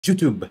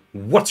YouTube,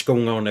 what's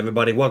going on,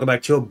 everybody? Welcome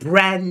back to a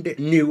brand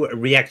new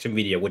reaction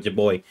video with your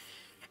boy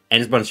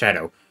Ensbon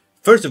Shadow.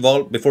 First of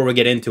all, before we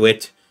get into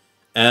it,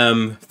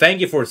 thank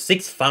you for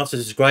 6,000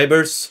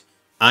 subscribers.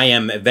 I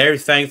am very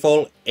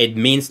thankful. It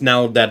means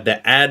now that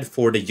the ad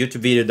for the YouTube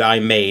video that I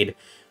made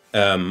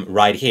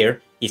right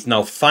here is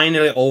now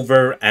finally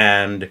over,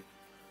 and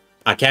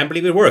I can't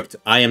believe it worked.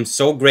 I am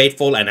so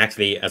grateful and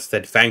actually, as I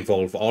said,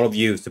 thankful for all of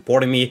you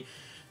supporting me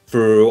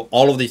for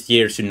all of these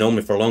years, who know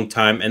me for a long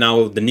time, and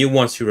now the new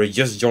ones who are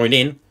just joined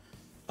in.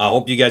 I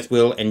hope you guys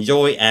will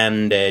enjoy,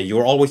 and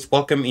you're always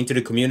welcome into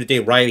the community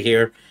right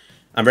here.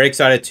 I'm very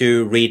excited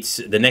to reach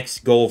the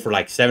next goal for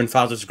like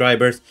 7,000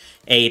 subscribers,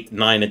 8,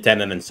 9, and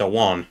 10, and then so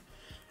on.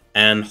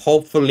 And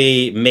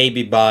hopefully,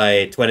 maybe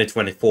by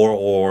 2024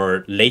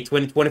 or late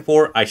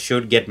 2024, I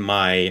should get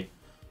my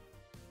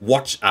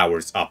watch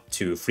hours up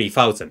to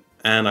 3,000,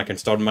 and I can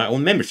start my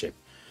own membership.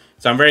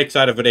 So I'm very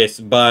excited for this,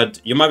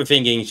 but you might be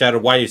thinking, Shadow,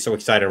 why are you so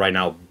excited right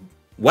now?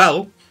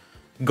 Well,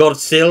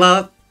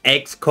 Godzilla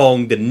X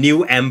Kong, the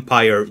New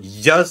Empire,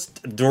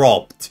 just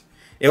dropped.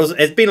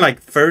 It's been like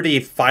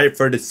 35,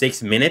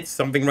 36 minutes,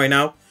 something right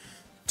now.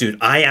 Dude,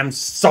 I am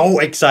so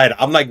excited.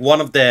 I'm like one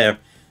of the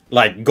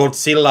like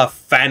Godzilla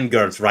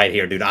fangirls right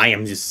here, dude. I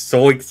am just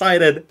so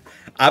excited.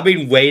 I've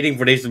been waiting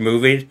for this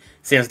movie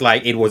since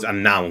like it was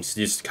announced,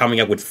 just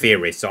coming up with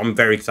theories. So I'm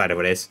very excited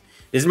for this.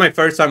 This is my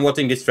first time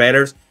watching these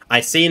trailers. I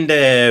seen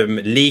the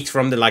leaks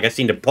from I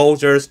seen the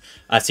posters,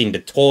 I seen the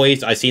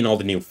toys, I seen all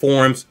the new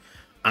forms.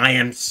 I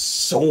am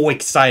so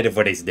excited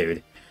for this,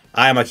 dude.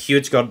 I am a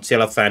huge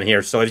Godzilla fan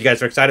here, so if you guys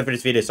are excited for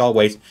this video, as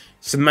always,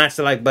 smash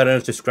the like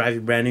button, subscribe if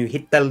you're brand new,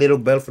 hit that little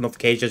bell for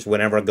notifications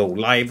whenever I go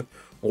live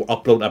or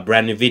upload a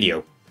brand new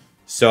video.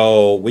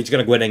 So we're just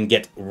gonna go ahead and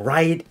get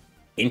right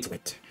into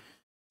it.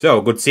 So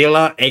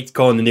Godzilla X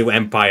Kong, the New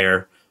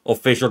Empire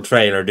official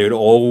trailer, dude.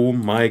 Oh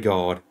my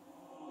god.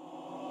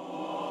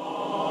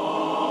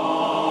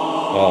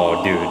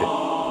 Oh, dude.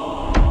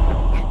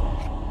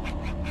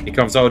 It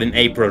comes out in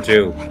April,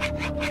 too.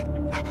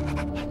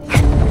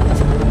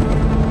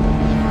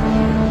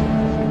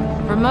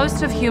 For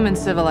most of human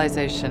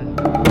civilization,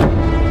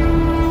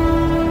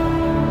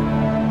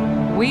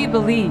 we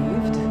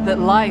believed that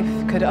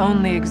life could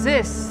only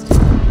exist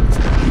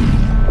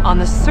on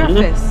the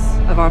surface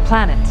of our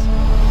planet.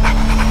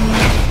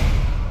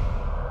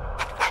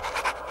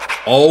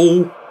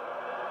 Oh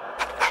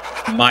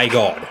my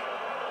god.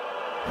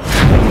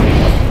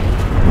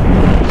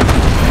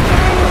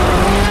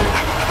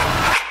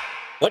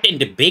 What in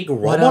the big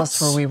robots? What else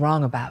were we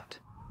wrong about?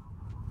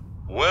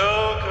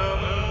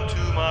 Welcome to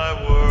my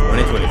world.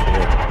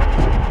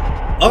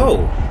 2024.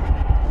 Oh!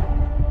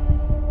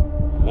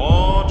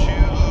 Won't you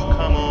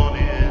come on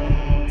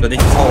in? So this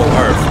is Hollow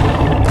Earth.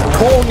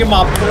 Kong,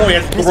 my boy,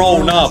 has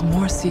grown up.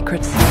 More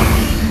secrets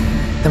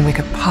than we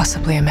could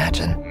possibly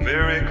imagine.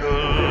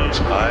 Miracles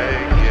I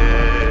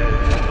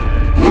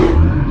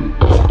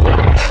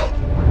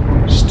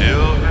get.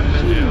 Still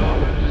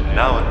reminisce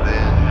now and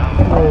then.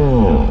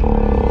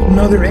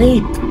 Another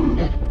ape.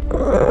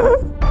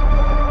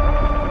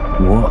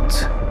 What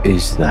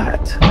is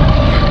that?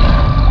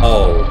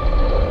 Oh.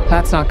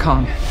 That's not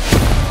Kong.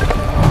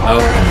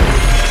 Oh.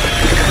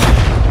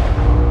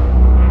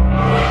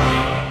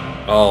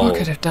 Oh. Who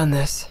could have done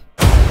this?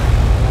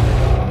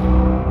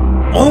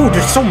 Oh,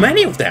 there's so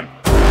many of them.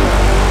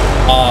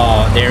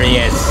 Oh, there he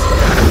is.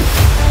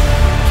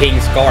 King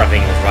Scar, I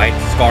think it was, right?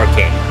 Scar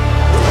King.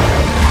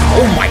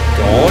 Oh my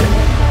god.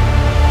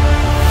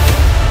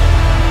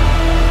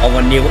 Of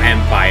a new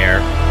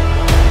empire.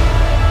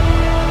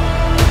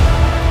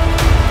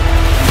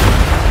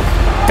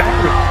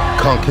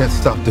 Kong can't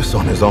stop this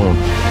on his own.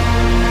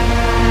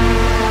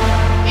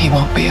 He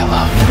won't be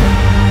alone.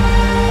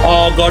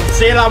 Oh,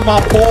 Godzilla, my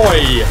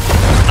boy!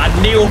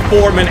 A new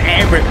form and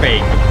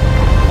everything.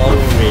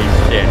 Holy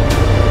shit.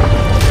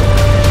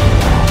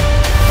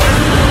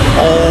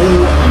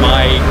 Oh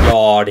my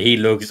god, he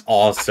looks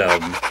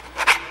awesome.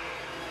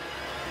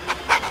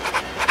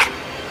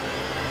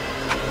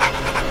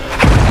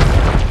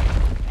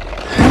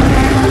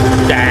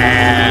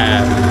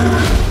 Damn.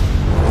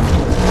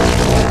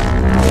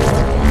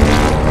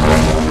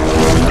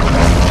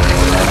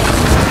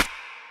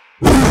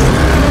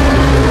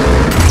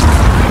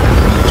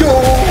 Yo!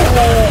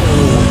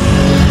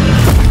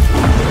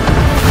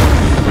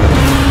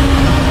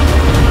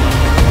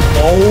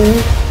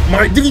 Oh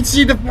my, did you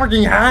see the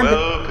fucking hand?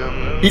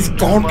 Welcome His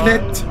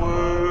gauntlet. to my world.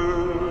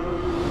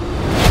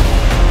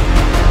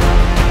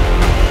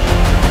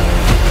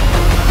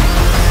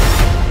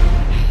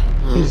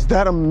 Is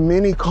that a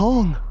mini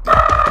Kong?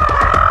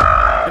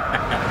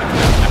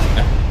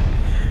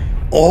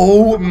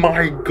 Oh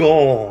my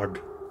god.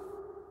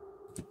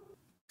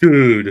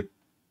 Dude.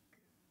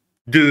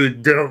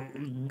 Dude,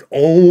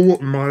 oh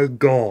my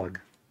god.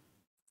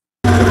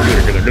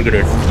 Look at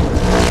this.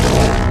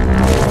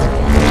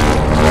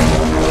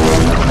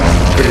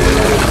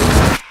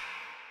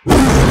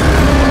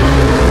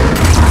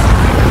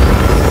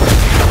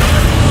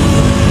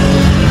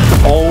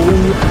 Oh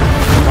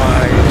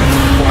my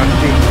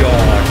fucking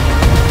god.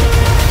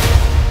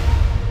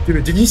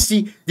 Dude, did you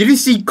Did you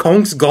see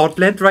Kong's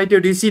gauntlet right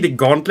there? Did you see the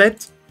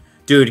gauntlet?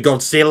 Dude,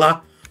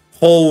 Godzilla.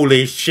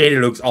 Holy shit, it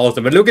looks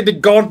awesome. And look at the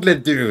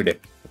gauntlet, dude.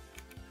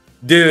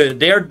 Dude,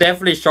 they're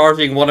definitely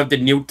charging one of the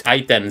new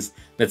titans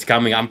that's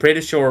coming. I'm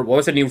pretty sure, what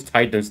was the new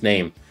titan's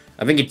name?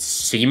 I think it's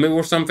Simu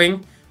or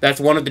something. That's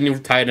one of the new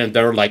titans.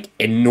 They're like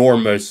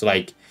enormous,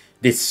 like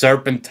this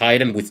serpent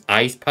titan with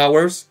ice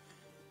powers.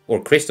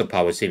 Or crystal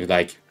powers, seems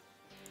like.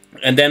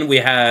 And then we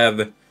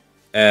have,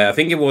 I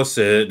think it was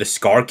the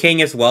Scar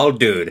King as well.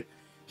 Dude,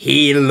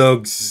 he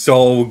looks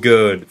so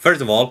good.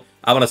 First of all,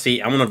 I want to see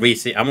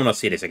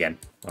this again.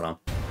 Hold on.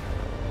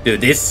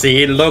 Dude, this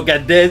scene, look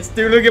at this.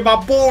 Dude, look at my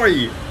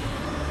boy.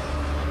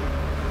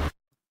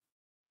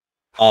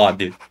 Oh,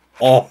 dude.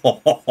 Oh.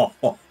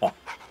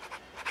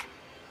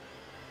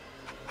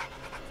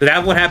 So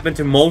that's what happened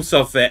to most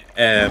of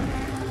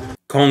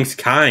Kong's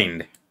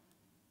kind.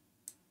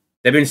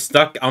 They've been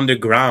stuck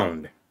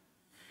underground.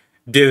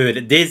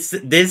 Dude,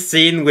 this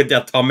scene with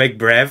the atomic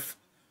breath.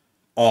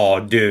 Oh,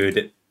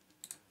 dude.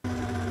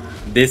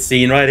 This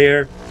scene right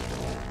here.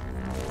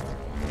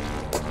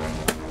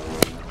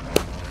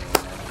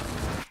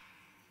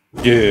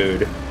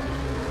 Dude.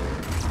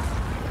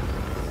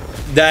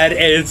 That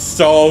is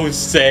so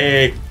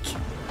sick.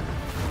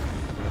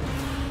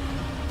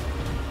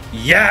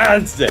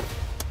 Yes!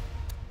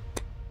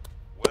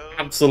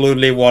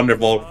 Absolutely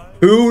wonderful.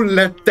 Who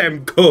let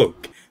them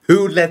cook?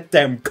 Who let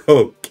them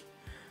cook?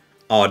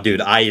 Oh,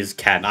 dude, I just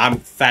can't. I'm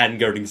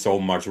fangirling so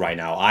much right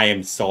now. I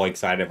am so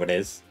excited for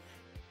this.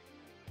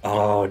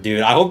 Oh,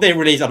 dude, I hope they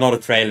release another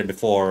trailer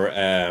before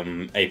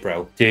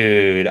April.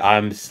 Dude,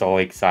 I'm so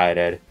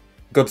excited.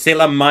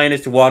 Godzilla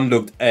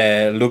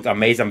 -1 looked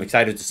amazing. I'm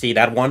excited to see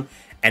that one.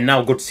 And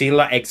now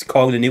Godzilla X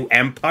Kong, the New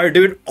Empire,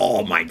 dude.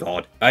 Oh my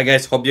god. Alright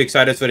guys, hope you're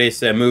excited for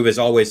this movie as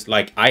always,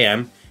 like I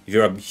am. If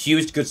you're a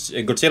huge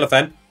Godzilla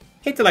fan,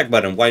 hit the like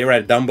button while you're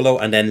at it down below,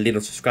 and then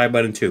little subscribe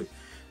button too.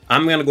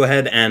 I'm gonna go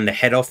ahead and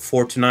head off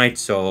for tonight,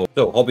 so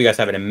hope you guys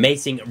have an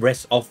amazing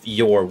rest of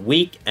your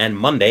week, and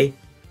Monday,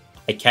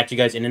 I catch you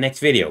guys in the next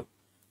video.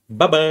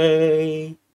 Bye-bye!